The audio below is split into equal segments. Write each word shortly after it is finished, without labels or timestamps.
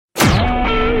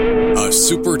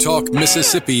SuperTalk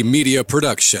Mississippi media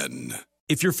production.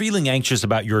 If you're feeling anxious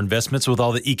about your investments with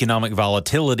all the economic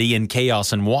volatility and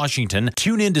chaos in Washington,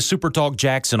 tune in to SuperTalk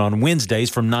Jackson on Wednesdays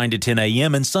from 9 to 10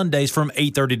 a.m. and Sundays from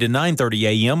 8:30 to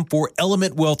 9:30 a.m. for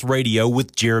Element Wealth Radio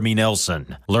with Jeremy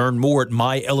Nelson. Learn more at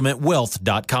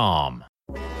myelementwealth.com.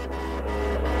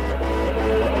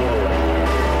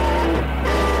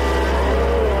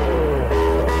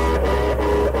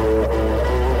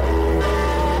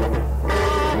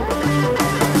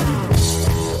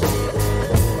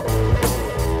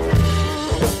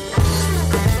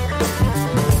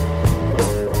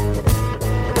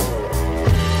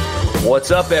 What's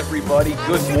up, everybody?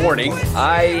 Good morning.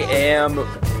 I am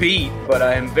beat, but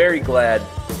I am very glad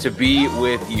to be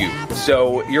with you.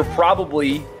 So you're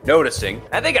probably noticing,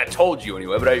 I think I told you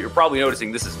anyway, but you're probably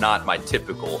noticing this is not my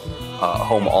typical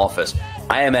home office.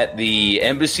 I am at the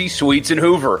Embassy Suites in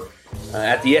Hoover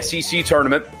at the SEC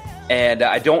tournament, and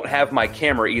I don't have my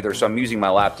camera either, so I'm using my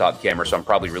laptop camera, so I'm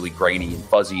probably really grainy and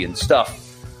fuzzy and stuff.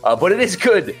 But it is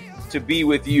good to be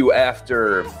with you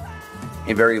after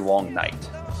a very long night.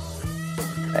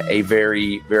 A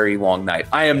very, very long night.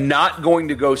 I am not going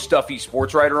to go stuffy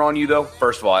sports writer on you, though.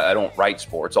 First of all, I don't write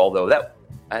sports, although that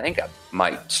I think I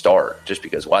might start just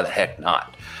because why the heck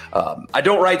not? I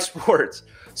don't write sports,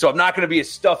 so I'm not going to be a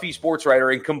stuffy sports writer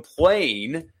and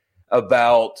complain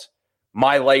about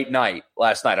my late night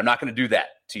last night. I'm not going to do that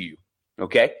to you,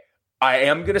 okay? I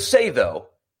am going to say, though,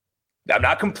 I'm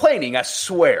not complaining. I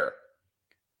swear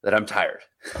that I'm tired.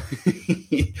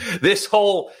 This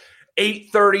whole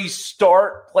 8:30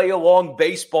 start, play a long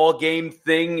baseball game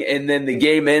thing, and then the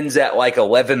game ends at like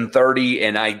 11:30,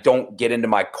 and I don't get into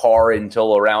my car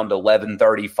until around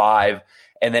 11:35,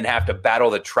 and then have to battle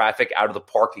the traffic out of the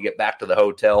park to get back to the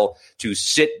hotel to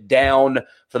sit down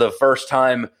for the first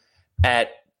time at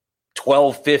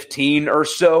 12:15 or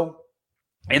so,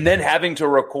 and then having to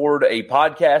record a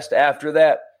podcast after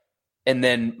that, and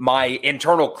then my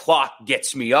internal clock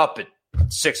gets me up at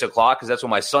 6 o'clock because that's when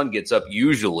my son gets up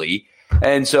usually.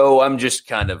 And so I'm just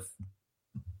kind of,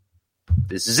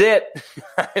 this is it.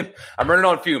 I'm running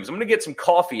on fumes. I'm going to get some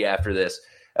coffee after this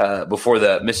before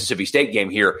the Mississippi State game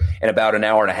here in about an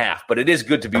hour and a half. But it is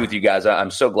good to be with you guys. I'm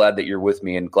so glad that you're with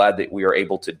me and glad that we are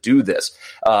able to do this.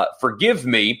 Forgive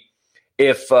me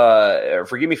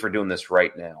for doing this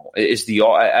right now.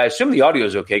 I assume the audio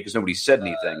is okay because nobody said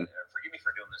anything. Forgive me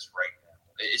for doing this right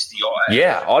now.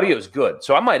 Yeah, audio is good.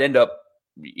 So I might end up,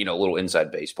 a little inside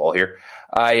baseball here.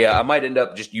 I might end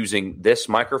up just using this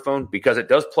microphone because it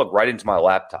does plug right into my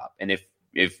laptop. And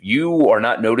if you are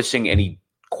not noticing any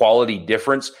quality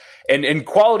difference, and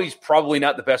quality is probably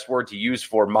not the best word to use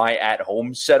for my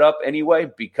at-home setup anyway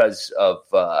because of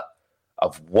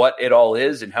what it all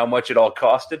is and how much it all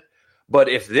costed. But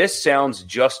if this sounds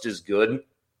just as good,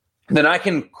 then I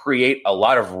can create a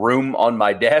lot of room on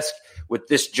my desk with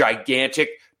this gigantic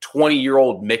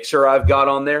 20-year-old mixer I've got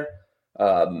on there.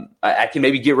 I can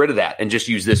maybe get rid of that and just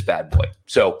use this bad boy.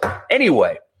 So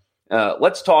anyway,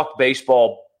 let's talk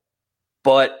baseball.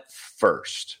 But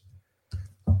first,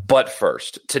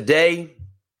 today,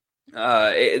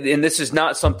 and this is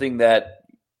not something that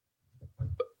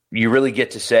you really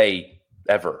get to say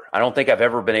ever. I don't think I've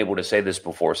ever been able to say this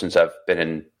before since I've been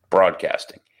in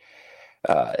broadcasting.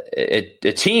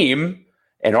 A team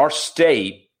in our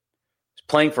state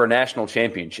playing for a national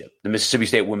championship. The Mississippi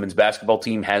State women's basketball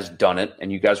team has done it,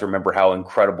 and you guys remember how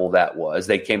incredible that was.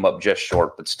 They came up just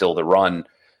short, but still the run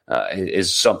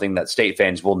is something that State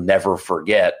fans will never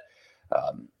forget.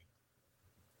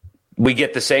 We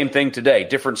get the same thing today,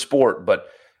 different sport, but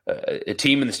a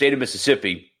team in the state of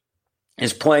Mississippi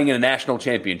is playing in a national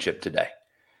championship today,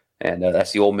 and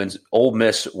that's the Ole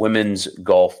Miss women's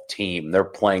golf team. They're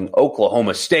playing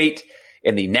Oklahoma State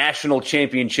in the national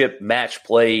championship match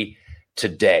play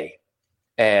today.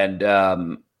 And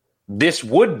this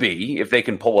would be, if they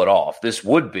can pull it off, this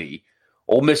would be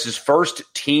Ole Miss's first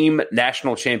team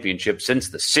national championship since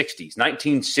the 60s,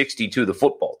 1962, the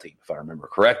football team, if I remember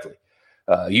correctly.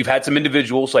 You've had some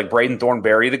individuals like Braden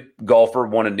Thornberry, the golfer,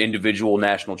 won an individual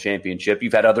national championship.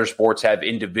 You've had other sports have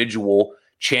individual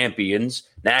champions,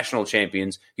 national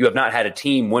champions. You have not had a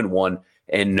team win one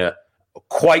in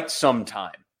quite some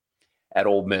time at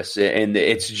Ole Miss. And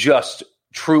it's just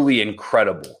truly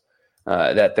incredible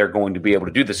that they're going to be able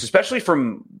to do this, especially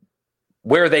from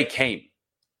where they came.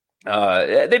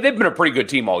 They've been a pretty good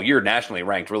team all year, nationally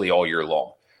ranked really all year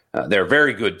long. They're a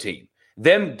very good team.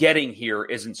 Them getting here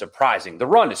isn't surprising. The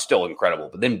run is still incredible,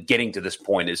 but them getting to this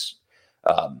point is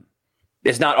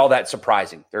not all that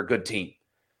surprising. They're a good team.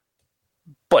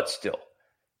 But still,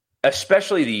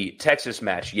 especially the Texas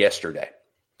match yesterday,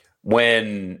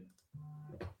 when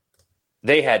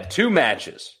they had two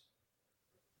matches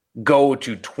go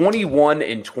to 21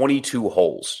 and 22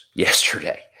 holes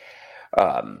yesterday.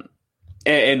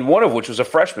 And one of which was a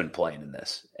freshman playing in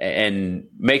this and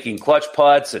making clutch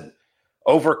putts and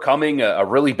overcoming a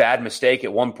really bad mistake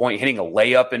at one point, hitting a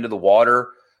layup into the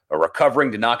water, or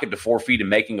recovering to knock it to 4 feet and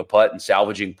making a putt and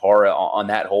salvaging par on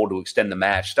that hole to extend the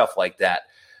match, stuff like that.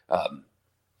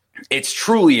 It's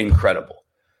truly incredible.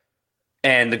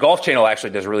 And the Golf Channel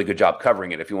actually does a really good job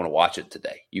covering it. If you want to watch it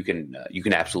today, you can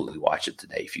absolutely watch it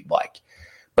today if you'd like.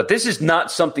 But this is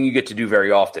not something you get to do very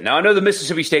often. Now, I know the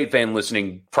Mississippi State fan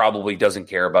listening probably doesn't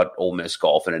care about Ole Miss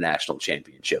golf in a national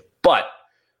championship. But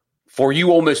for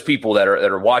you Ole Miss people that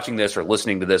are watching this or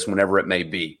listening to this, whenever it may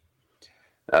be,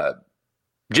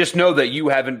 just know that you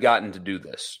haven't gotten to do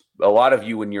this. A lot of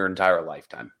you in your entire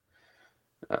lifetime.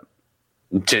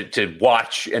 To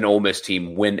watch an Ole Miss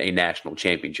team win a national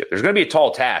championship. There's going to be a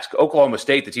tall task. Oklahoma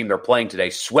State, the team they're playing today,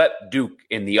 swept Duke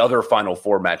in the other Final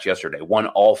Four match yesterday, won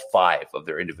all 5 of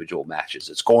their individual matches.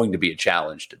 It's going to be a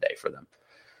challenge today for them.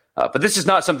 But this is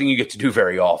not something you get to do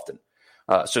very often.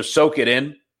 So soak it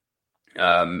in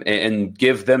and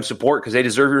give them support because they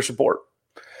deserve your support.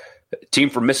 A team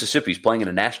from Mississippi is playing in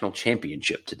a national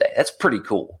championship today. That's pretty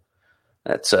cool.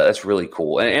 That's really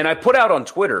cool. And I put out on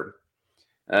Twitter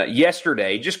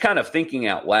yesterday, just kind of thinking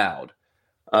out loud,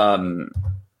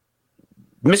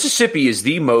 Mississippi is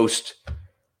the most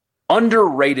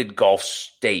underrated golf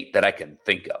state that I can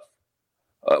think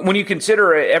of. When you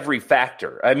consider every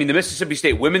factor, I mean, the Mississippi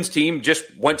State women's team just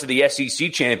went to the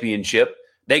SEC championship.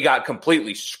 They got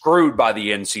completely screwed by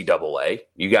the NCAA.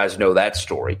 You guys know that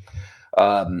story.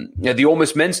 The Ole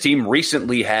Miss men's team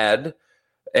recently had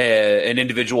an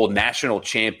individual national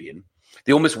champion.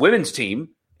 The Ole Miss women's team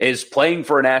is playing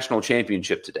for a national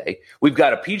championship today. We've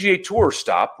got a PGA Tour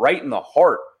stop right in the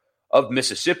heart of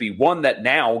Mississippi, one that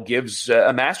now gives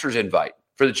a Masters invite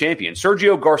for the champion.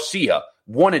 Sergio Garcia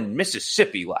won in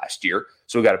Mississippi last year,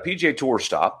 so we've got a PGA Tour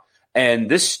stop,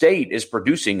 and this state is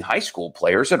producing high school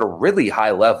players at a really high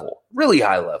level.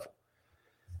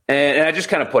 And I just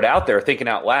kind of put out there, thinking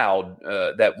out loud,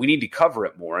 that we need to cover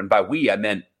it more. And by we, I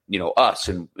meant, us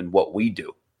and what we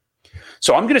do.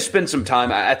 So I'm going to spend some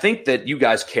time. I think that you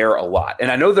guys care a lot.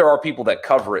 And I know there are people that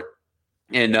cover it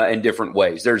in different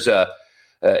ways. There's an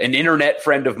internet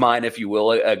friend of mine, if you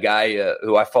will, a guy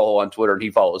who I follow on Twitter, and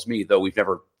he follows me, though we've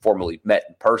never formally met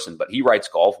in person. But he writes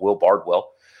golf, Will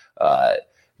Bardwell. I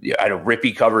know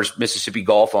Rippy covers Mississippi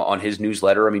golf on his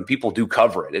newsletter. I mean, people do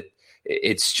cover it.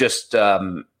 It's just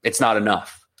it's not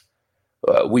enough.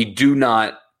 We do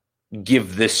not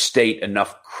give this state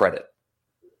enough credit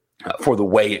for the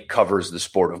way it covers the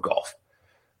sport of golf.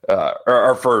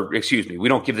 We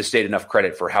don't give the state enough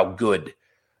credit for how good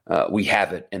we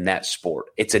have it in that sport.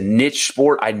 It's a niche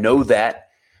sport. I know that.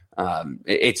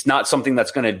 It's not something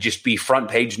that's going to just be front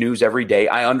page news every day.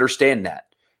 I understand that.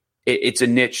 It's a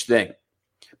niche thing.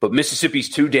 But Mississippi's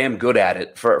too damn good at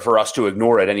it for us to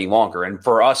ignore it any longer. And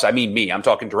for us, I mean me. I'm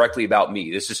talking directly about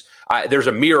me. There's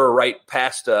a mirror right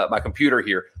past my computer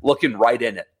here, looking right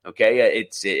in it. Okay,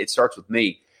 it starts with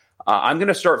me. I'm going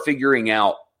to start figuring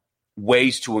out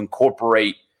ways to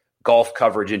incorporate golf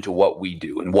coverage into what we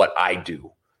do and what I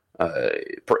do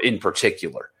in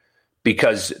particular,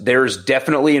 because there's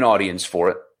definitely an audience for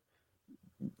it.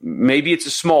 Maybe it's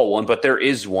a small one, but there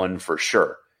is one for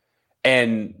sure.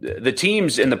 And the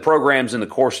teams and the programs and the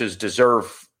courses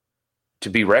deserve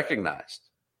to be recognized.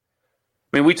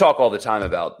 I mean, we talk all the time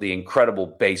about the incredible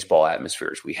baseball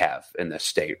atmospheres we have in this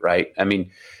state, right? I mean,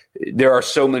 there are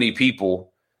so many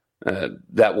people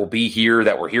that will be here,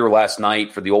 that were here last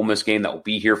night for the Ole Miss game, that will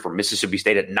be here for Mississippi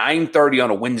State at 9:30 on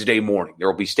a Wednesday morning. There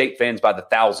will be state fans by the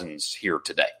thousands here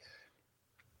today.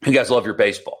 You guys love your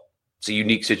baseball. It's a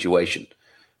unique situation.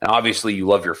 And obviously you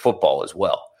love your football as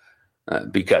well.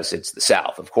 Because it's the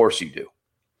South. Of course you do.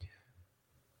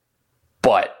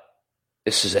 But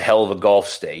this is a hell of a golf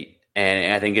state.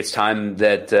 And I think it's time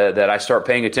that I start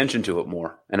paying attention to it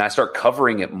more. And I start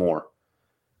covering it more.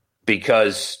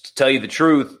 Because to tell you the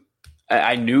truth,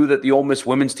 I knew that the Ole Miss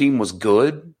women's team was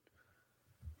good.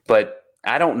 But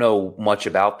I don't know much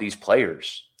about these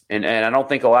players. And I don't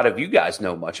think a lot of you guys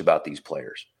know much about these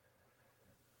players.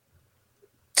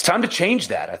 It's time to change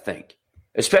that, I think.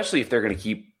 Especially if they're going to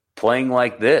keep playing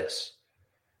like this.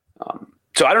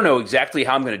 So I don't know exactly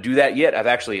how I'm going to do that yet.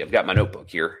 I've got my notebook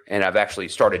here, and I've actually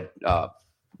started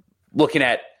looking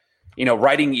at,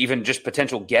 writing even just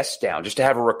potential guests down, just to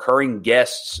have a recurring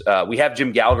guests. We have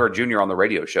Jim Gallagher Jr. on the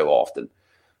radio show often,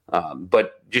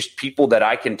 but just people that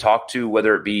I can talk to,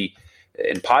 whether it be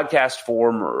in podcast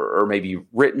form or maybe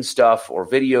written stuff or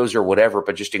videos or whatever,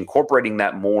 but just incorporating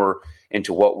that more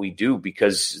into what we do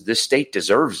because this state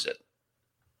deserves it.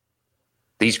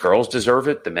 These girls deserve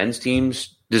it. The men's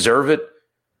teams deserve it.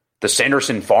 The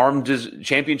Sanderson Farm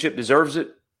Championship deserves it.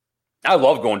 I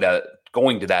love going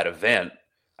to that event.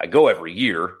 I go every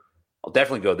year. I'll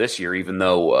definitely go this year, even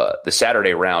though the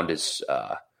Saturday round is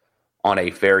on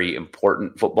a very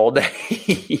important football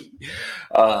day.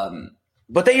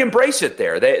 But they embrace it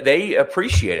there. They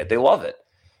appreciate it. They love it.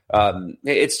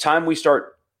 It's time we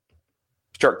start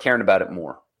caring about it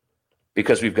more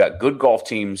because we've got good golf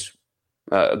teams,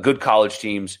 good college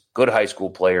teams, good high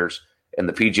school players, and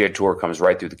the PGA Tour comes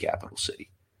right through the capital city.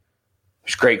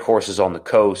 There's great courses on the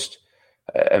coast.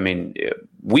 I mean,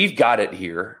 we've got it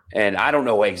here, and I don't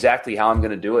know exactly how I'm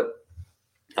going to do it.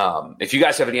 If you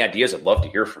guys have any ideas, I'd love to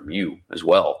hear from you as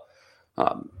well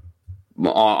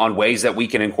on ways that we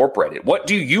can incorporate it. What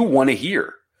do you want to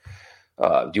hear?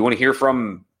 Do you want to hear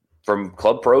from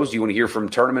club pros? Do you want to hear from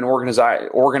tournament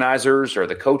organizers or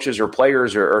the coaches or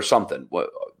players or something?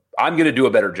 I'm going to do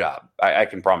a better job. I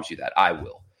can promise you that. I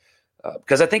will.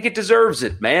 Because I think it deserves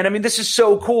it, man. I mean, this is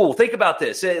so cool. Think about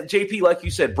this. JP, like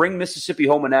you said, bring Mississippi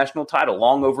home a national title,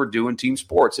 long overdue in team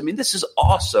sports. I mean, this is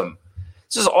awesome.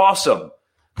 This is awesome.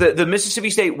 The Mississippi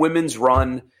State women's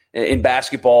run in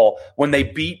basketball, when they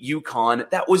beat UConn,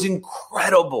 that was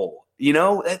incredible. You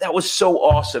know, that was so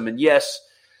awesome. And yes,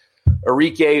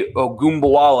 Arike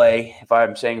Ogunbowale, if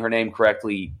I'm saying her name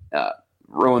correctly,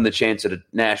 ruined the chance at a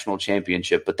national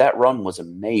championship, but that run was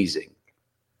amazing.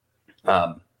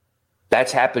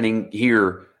 That's happening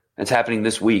here. That's happening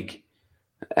this week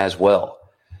as well.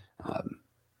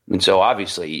 And so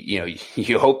obviously, you know,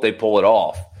 you hope they pull it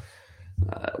off.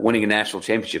 Winning a national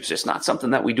championship is just not something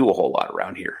that we do a whole lot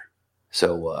around here.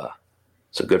 So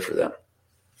good for them.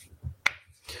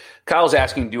 Kyle's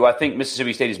asking, do I think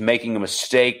Mississippi State is making a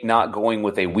mistake not going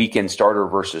with a weekend starter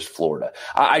versus Florida?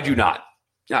 I do not.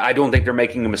 I don't think they're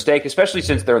making a mistake, especially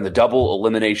since they're in the double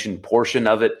elimination portion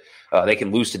of it. They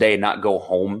can lose today and not go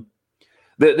home.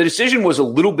 The decision was a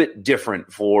little bit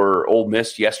different for Ole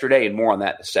Miss yesterday, and more on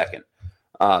that in a second.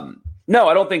 No,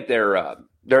 I don't think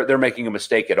they're making a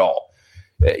mistake at all.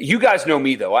 You guys know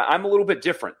me, though. I'm a little bit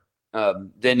different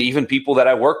than even people that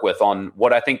I work with on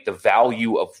what I think the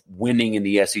value of winning in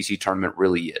the SEC tournament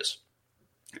really is.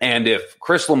 And if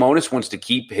Chris Lemonis wants to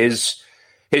keep his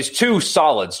two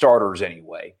solid starters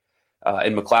anyway,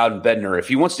 in McLeod and Bednar, if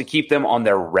he wants to keep them on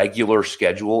their regular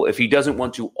schedule, if he doesn't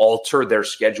want to alter their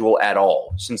schedule at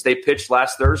all, since they pitched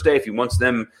last Thursday, if he wants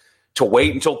them to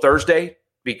wait until Thursday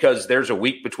because there's a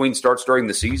week between starts during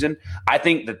the season, I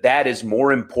think that is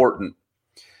more important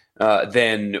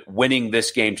than winning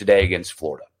this game today against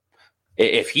Florida.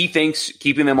 If he thinks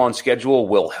keeping them on schedule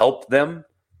will help them,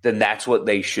 then that's what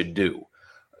they should do.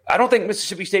 I don't think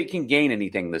Mississippi State can gain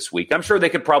anything this week. I'm sure they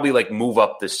could probably move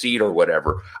up the seed or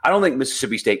whatever. I don't think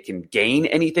Mississippi State can gain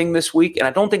anything this week, and I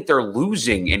don't think they're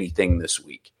losing anything this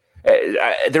week.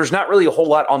 There's not really a whole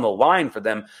lot on the line for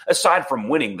them aside from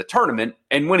winning the tournament,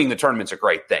 and winning the tournament's a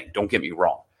great thing. Don't get me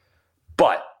wrong.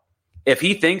 But if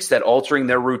he thinks that altering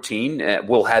their routine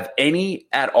will have any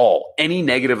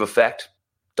negative effect,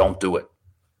 don't do it.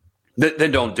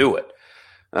 Then don't do it.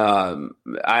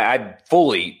 I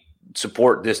fully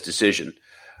support this decision.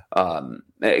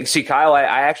 See, Kyle,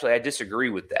 I disagree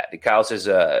with that. Kyle says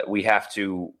we have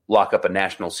to lock up a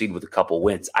national seed with a couple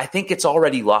wins. I think it's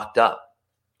already locked up.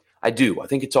 I do. I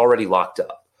think it's already locked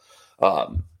up.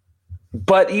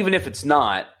 But even if it's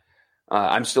not,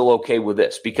 I'm still okay with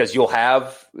this because you'll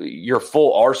have your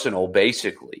full arsenal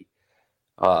basically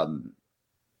in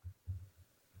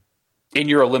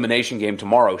your elimination game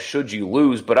tomorrow should you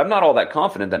lose. But I'm not all that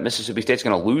confident that Mississippi State's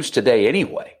going to lose today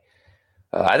anyway.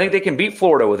 I think they can beat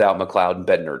Florida without McLeod and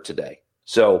Bednar today.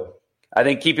 So I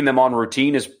think keeping them on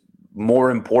routine is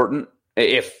more important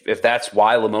if that's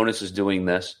why Lemonis is doing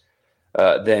this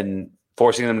than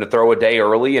forcing them to throw a day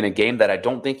early in a game that I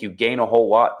don't think you gain a whole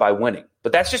lot by winning.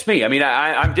 But that's just me. I mean,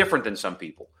 I'm different than some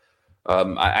people.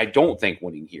 I don't think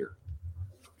winning here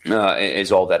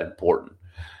is all that important.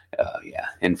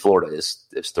 And Florida is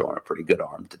throwing a pretty good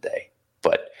arm today.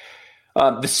 But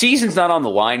the season's not on the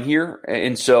line here,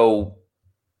 and so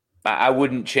I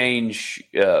wouldn't change.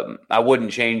 I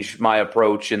wouldn't change my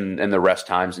approach and the rest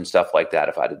times and stuff like that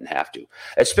if I didn't have to.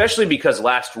 Especially because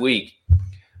last week,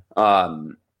 I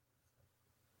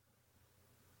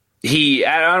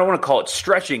don't want to call it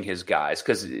stretching his guys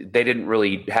because they didn't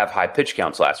really have high pitch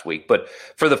counts last week. But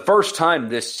for the first time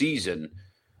this season,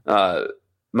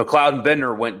 McLeod and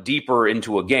Bednar went deeper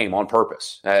into a game on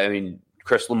purpose. I mean,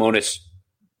 Chris Lemonis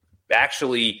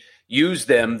actually use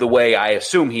them the way I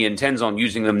assume he intends on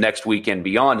using them next week and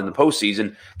beyond in the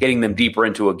postseason, getting them deeper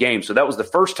into a game. So that was the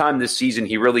first time this season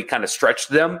he really kind of stretched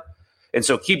them. And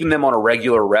so keeping them on a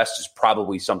regular rest is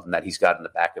probably something that he's got in the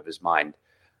back of his mind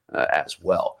as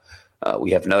well.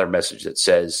 We have another message that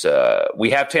says,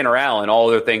 we have Tanner Allen. All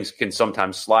other things can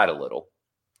sometimes slide a little.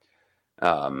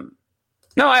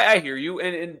 No, I hear you.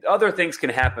 And other things can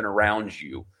happen around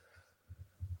you.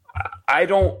 I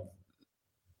don't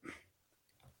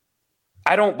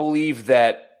believe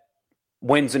that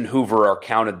wins in Hoover are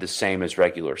counted the same as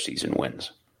regular season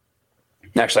wins.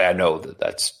 Actually, I know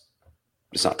that's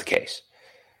not the case.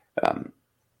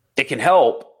 It can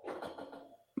help,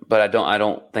 but I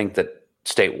don't think that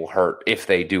State will hurt if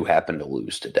they do happen to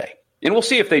lose today. And we'll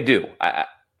see if they do.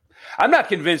 I'm not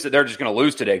convinced that they're just going to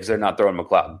lose today because they're not throwing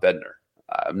McLeod and Bednar.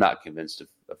 I'm not convinced of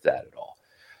that at all.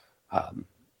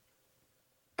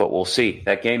 But we'll see.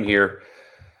 That game here,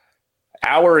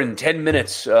 hour and 10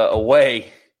 minutes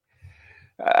away.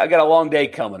 I got a long day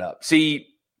coming up. See,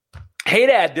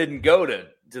 Haydad didn't go to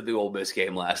the Ole Miss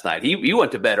game last night. He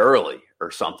went to bed early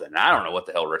or something. I don't know what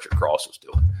the hell Richard Cross was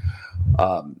doing.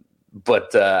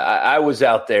 But I was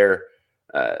out there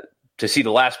to see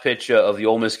the last pitch of the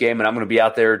Ole Miss game, and I'm going to be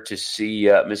out there to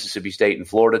see Mississippi State and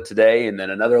Florida today, and then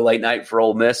another late night for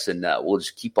Ole Miss, and we'll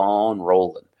just keep on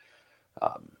rolling.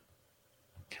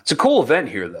 It's a cool event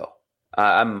here, though.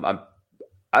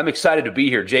 I'm excited to be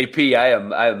here, JP.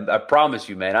 I promise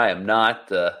you, man. I am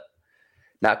not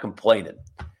complaining.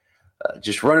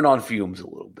 Just running on fumes a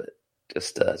little bit.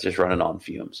 Just running on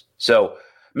fumes. So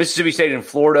Mississippi State and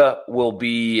Florida will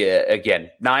be,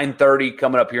 again, 9:30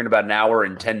 coming up here in about an hour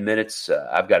and 10 minutes.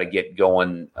 I've got to get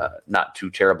going not too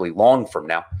terribly long from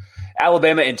now.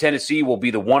 Alabama and Tennessee will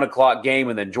be the 1 o'clock game,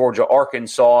 and then Georgia,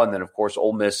 Arkansas, and then, of course,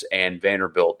 Ole Miss and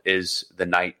Vanderbilt is the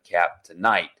nightcap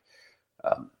tonight.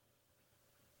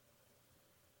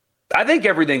 I think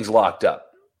everything's locked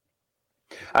up.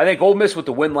 I think Ole Miss with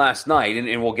the win last night,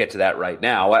 and we'll get to that right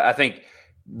now, I think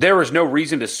there is no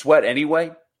reason to sweat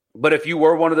anyway. But if you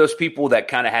were one of those people that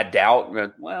kind of had doubt,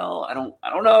 well, I don't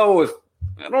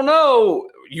know.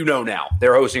 You know now.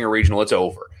 They're hosting a regional. It's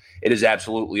over. It is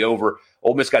absolutely over.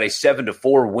 Ole Miss got a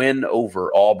 7-4 win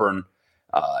over Auburn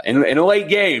in a late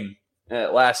game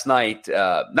last night.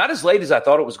 Not as late as I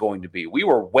thought it was going to be. We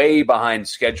were way behind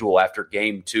schedule after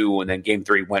game 2, and then game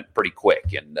 3 went pretty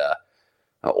quick. And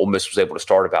Ole Miss was able to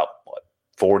start about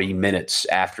 40 minutes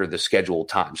after the scheduled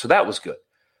time. So that was good.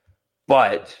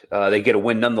 But they get a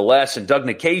win nonetheless, and Doug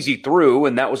Nikhazy threw,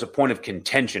 and that was a point of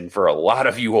contention for a lot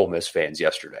of you Ole Miss fans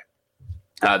yesterday.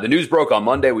 The news broke on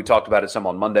Monday. We talked about it some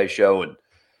on Monday's show, and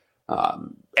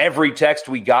every text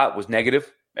we got was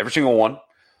negative, every single one.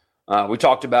 We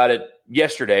talked about it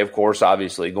yesterday, of course,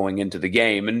 obviously, going into the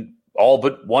game, and all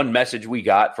but one message we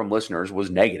got from listeners was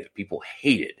negative. People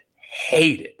hated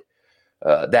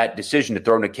that decision to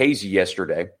throw Nikhazy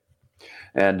yesterday.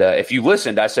 And if you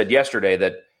listened, I said yesterday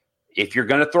that if you're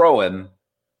going to throw him,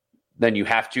 then you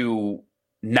have to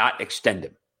not extend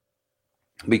him.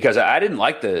 Because I didn't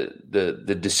like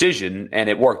the decision, and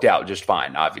it worked out just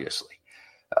fine, obviously.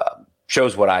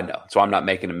 Shows what I know. So I'm not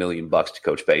making $1 million to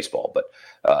coach baseball. But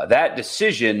that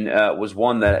decision was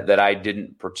one that I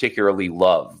didn't particularly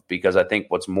love, because I think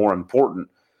what's more important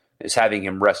is having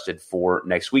him rested for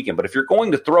next weekend. But if you're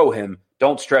going to throw him,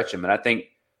 don't stretch him. And I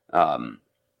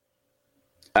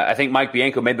think Mike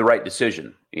Bianco made the right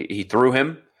decision. He threw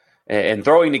him, and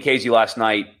throwing Nikhazy last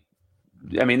night,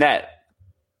 I mean,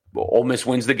 Ole Miss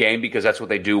wins the game because that's what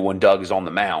they do when Doug is on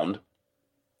the mound.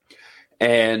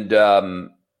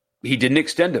 And he didn't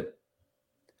extend him.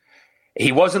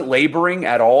 He wasn't laboring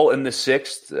at all in the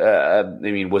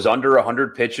 6th. Was under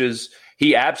 100 pitches.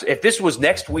 If this was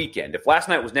next weekend, if last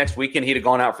night was next weekend, he'd have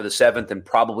gone out for the 7th and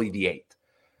probably the 8th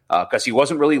because he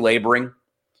wasn't really laboring.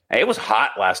 It was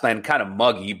hot last night and kind of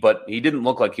muggy, but he didn't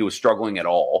look like he was struggling at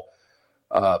all.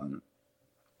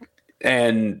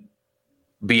 And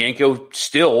Bianco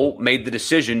still made the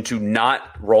decision to not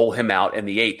roll him out in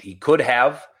the 8th. He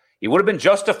would have been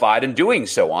justified in doing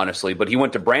so, honestly, but he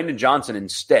went to Brandon Johnson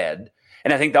instead,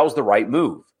 and I think that was the right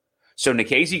move. So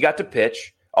Nikhazy got to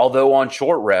pitch, although on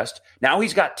short rest. Now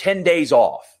he's got 10 days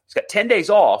off. He's got 10 days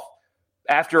off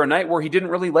after a night where he didn't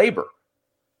really labor.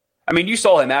 I mean, you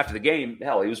saw him after the game.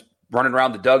 Hell, he was running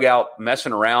around the dugout,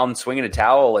 messing around, swinging a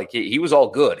towel. Like he was all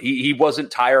good. He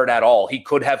wasn't tired at all. He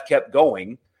could have kept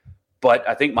going, but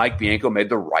I think Mike Bianco made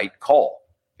the right call.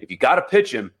 If you got to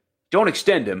pitch him, don't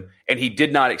extend him, and he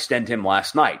did not extend him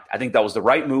last night. I think that was the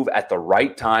right move at the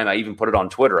right time. I even put it on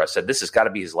Twitter. I said, this has got to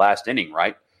be his last inning,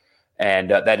 right?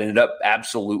 And that ended up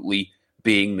absolutely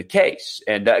being the case.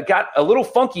 And got a little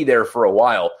funky there for a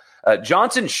while.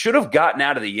 Johnson should have gotten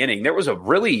out of the inning. There was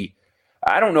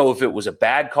I don't know if it was a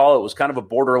bad call. It was kind of a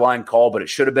borderline call, but it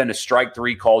should have been a strike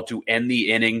 3 call to end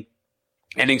the inning.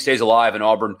 Inning stays alive, and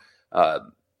Auburn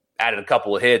added a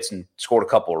couple of hits and scored a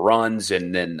couple of runs,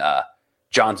 and then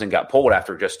Johnson got pulled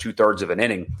after just 2/3 of an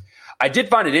inning. I did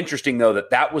find it interesting, though,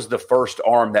 that was the first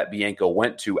arm that Bianco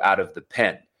went to out of the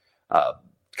pen,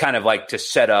 kind of like to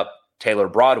set up Taylor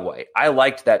Broadway. I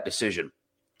liked that decision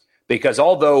because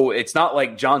although it's not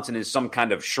like Johnson is some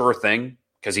kind of sure thing,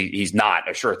 because he's not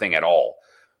a sure thing at all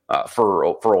for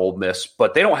Ole Miss,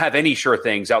 but they don't have any sure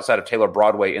things outside of Taylor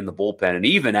Broadway in the bullpen, and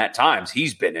even at times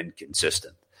he's been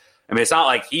inconsistent. I mean, it's not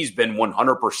like he's been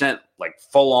 100% like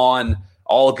full on,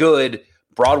 all good.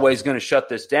 Broadway's going to shut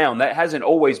this down. That hasn't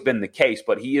always been the case,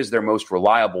 but he is their most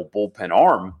reliable bullpen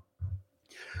arm.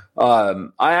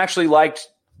 I actually liked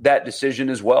that decision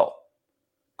as well,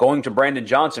 going to Brandon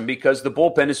Johnson, because the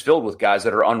bullpen is filled with guys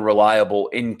that are unreliable,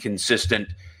 inconsistent,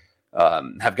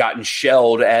 have gotten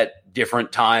shelled at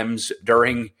different times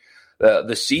during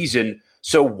the season.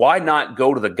 So why not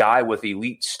go to the guy with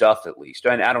elite stuff at least?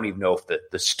 And I don't even know if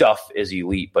the stuff is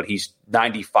elite, but he's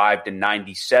 95 to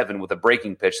 97 with a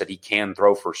breaking pitch that he can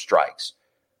throw for strikes.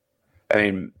 I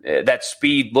mean, that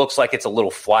speed looks like it's a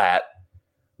little flat,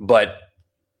 but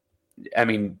I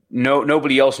mean,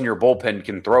 nobody else in your bullpen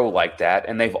can throw like that,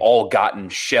 and they've all gotten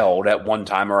shelled at one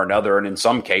time or another, and in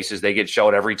some cases they get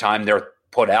shelled every time they're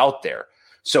put out there.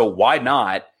 So why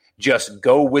not just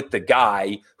go with the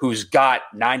guy who's got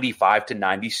 95 to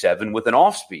 97 with an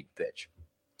off-speed pitch?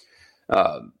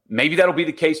 Maybe that'll be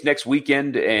the case next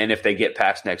weekend, and if they get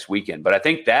past next weekend. But I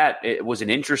think that it was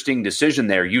an interesting decision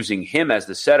there, using him as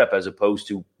the setup as opposed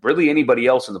to really anybody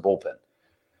else in the bullpen.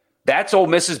 That's Ole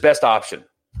Miss's best option.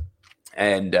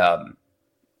 And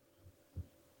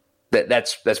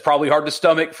that's probably hard to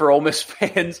stomach for Ole Miss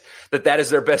fans that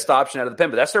is their best option out of the pen,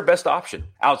 but that's their best option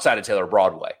outside of Taylor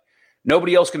Broadway.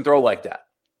 Nobody else can throw like that.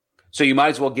 So you might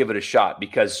as well give it a shot,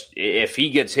 because if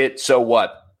he gets hit, so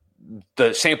what?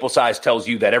 The sample size tells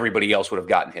you that everybody else would have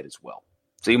gotten hit as well.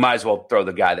 So you might as well throw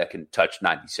the guy that can touch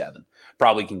 97,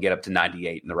 probably can get up to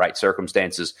 98 in the right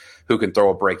circumstances, who can throw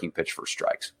a breaking pitch for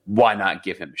strikes. Why not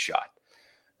give him a shot?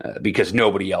 Because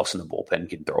nobody else in the bullpen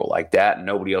can throw like that, and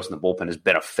nobody else in the bullpen has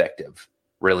been effective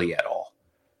really at all.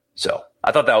 So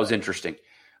I thought that was interesting.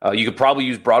 You could probably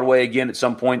use Broadway again at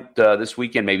some point this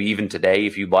weekend, maybe even today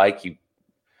if you'd like.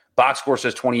 Box score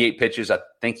says 28 pitches. I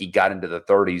think he got into the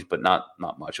 30s, but not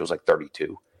much. It was like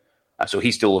 32. So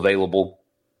he's still available.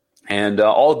 And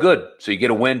all good. So you get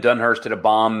a win. Dunhurst hit a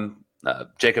bomb.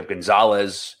 Jacob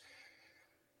Gonzalez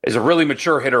is a really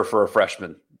mature hitter for a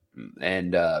freshman.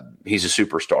 And he's a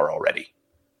superstar already.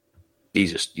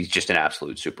 He's just an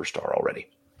absolute superstar already.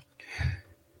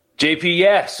 JP,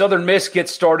 yeah, Southern Miss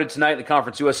gets started tonight in the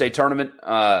Conference USA tournament.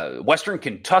 Western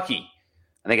Kentucky,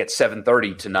 I think at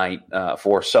 7:30 tonight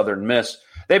for Southern Miss.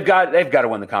 They've got to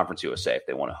win the Conference USA if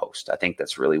they want to host. I think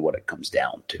that's really what it comes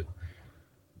down to.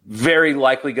 Very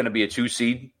likely going to be a 2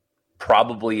 seed,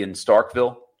 probably in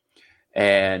Starkville.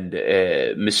 And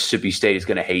Mississippi State is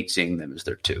going to hate seeing them as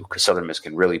their 2, because Southern Miss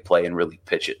can really play and really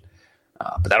pitch it.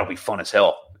 But that'll be fun as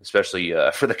hell, especially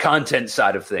for the content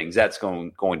side of things. That's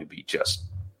going to be just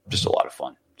a lot of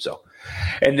fun. So,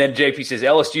 and then JP says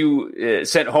LSU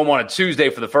sent home on a Tuesday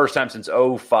for the first time since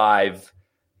 2005.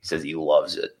 He says he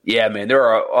loves it. Yeah, man, there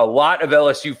are a lot of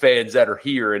LSU fans that are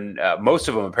here, and most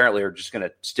of them apparently are just going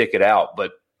to stick it out.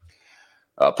 But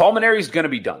Paul Mainieri is going to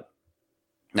be done.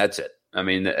 That's it. I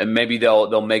mean, maybe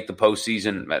they'll make the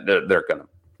postseason. They're going to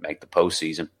make the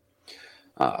postseason.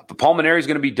 But Paul Mainieri is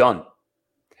going to be done.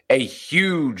 A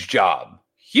huge job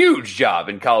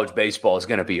in college baseball is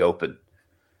going to be open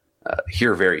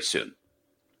here very soon.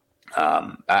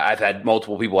 I've had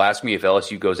multiple people ask me if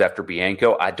LSU goes after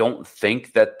Bianco. I don't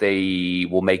think that they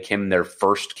will make him their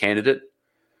first candidate.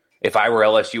 If I were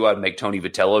LSU, I'd make Tony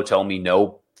Vitello tell me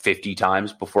no 50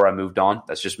 times before I moved on.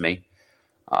 That's just me.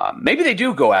 Maybe they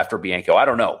do go after Bianco. I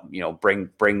don't know. Bring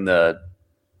the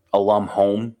alum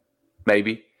home,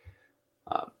 maybe.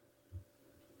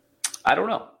 I don't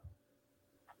know.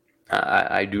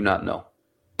 I do not know.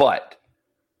 But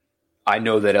I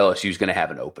know that LSU is going to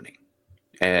have an opening,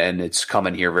 and it's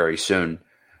coming here very soon.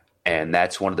 And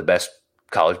that's one of the best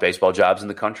college baseball jobs in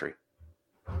the country.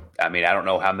 I mean, I don't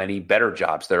know how many better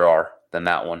jobs there are than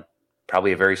that one.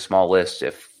 Probably a very small list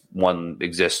if one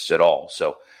exists at all.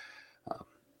 So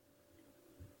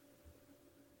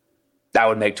that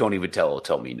would make Tony Vitello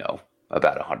tell me no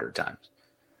about 100 times.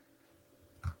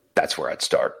 That's where I'd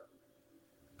start.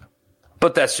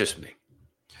 But that's just me.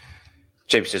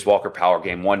 JP says Walker Power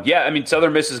game 1. Yeah, I mean,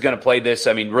 Southern Miss is going to play this,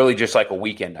 I mean, really just like a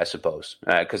weekend, I suppose,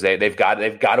 because they've got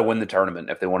to win the tournament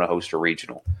if they want to host a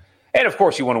regional. And, of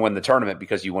course, you want to win the tournament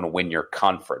because you want to win your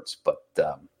conference. But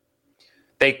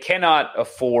they cannot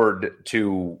afford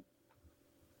to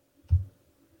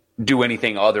do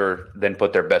anything other than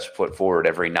put their best foot forward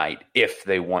every night if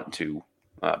they want to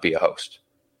be a host.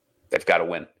 They've got to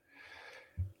win.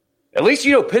 At least,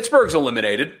 Pittsburgh's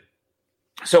eliminated.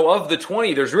 So of the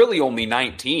 20, there's really only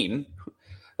 19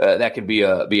 that could be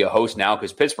a host now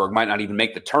because Pittsburgh might not even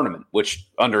make the tournament, which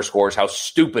underscores how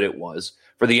stupid it was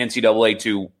for the NCAA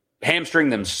to hamstring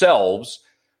themselves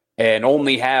and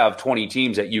only have 20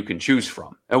 teams that you can choose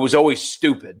from. It was always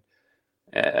stupid,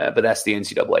 but that's the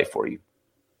NCAA for you.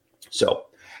 So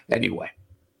anyway,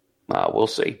 we'll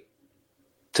see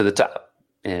to the top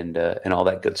and all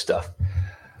that good stuff.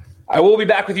 I will be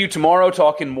back with you tomorrow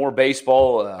talking more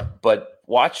baseball, but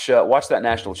watch that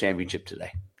national championship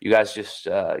today. You guys just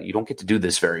you don't get to do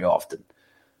this very often,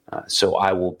 so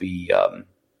I will be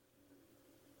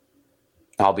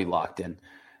I'll be locked in.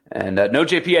 And no,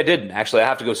 JP, I didn't actually. I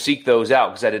have to go seek those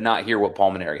out because I did not hear what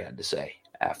Pulmonary had to say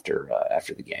after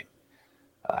the game.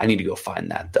 I need to go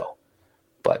find that though.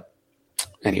 But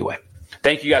anyway,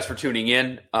 thank you guys for tuning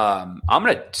in. I'm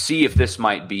gonna see if this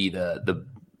might be the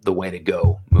way to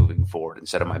go moving forward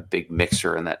instead of my big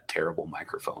mixer and that terrible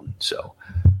microphone. So,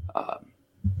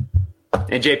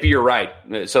 and JP, you're right.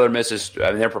 Southern Miss is,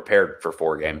 they're prepared for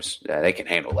 4 games. They can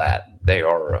handle that. They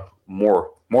are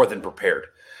more than prepared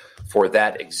for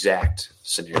that exact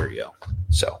scenario.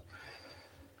 So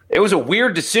it was a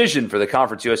weird decision for the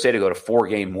Conference USA to go to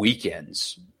 4-game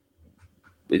weekends.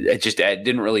 It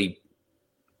didn't really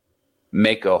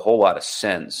make a whole lot of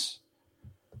sense.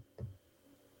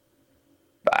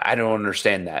 I don't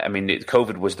understand that. I mean,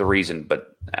 COVID was the reason,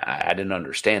 but I didn't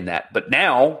understand that. But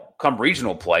now, come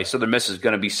regional play, Southern Miss is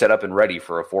going to be set up and ready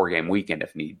for a 4-game weekend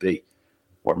if need be,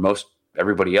 where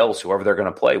everybody else, whoever they're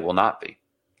going to play, will not be.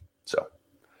 So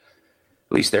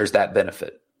at least there's that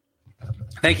benefit.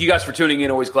 Thank you guys for tuning in.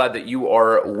 Always glad that you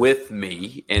are with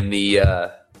me in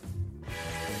the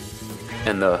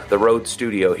road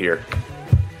studio here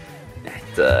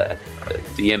at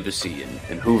the embassy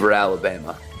in Hoover,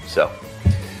 Alabama. So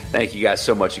thank you guys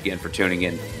so much again for tuning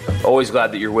in. Always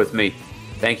glad that you're with me.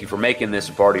 Thank you for making this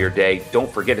a part of your day.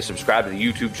 Don't forget to subscribe to the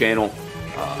YouTube channel,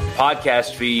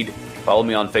 podcast feed. Follow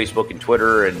me on Facebook and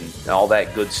Twitter and all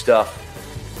that good stuff.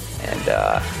 And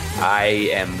I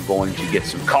am going to get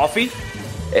some coffee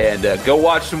and go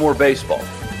watch some more baseball.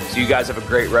 So you guys have a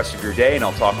great rest of your day, and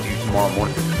I'll talk to you tomorrow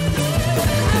morning.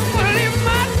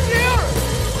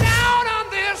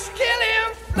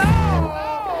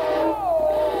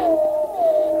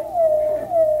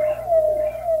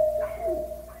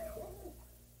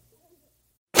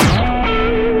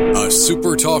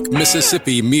 SuperTalk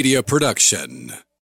Mississippi Media Production.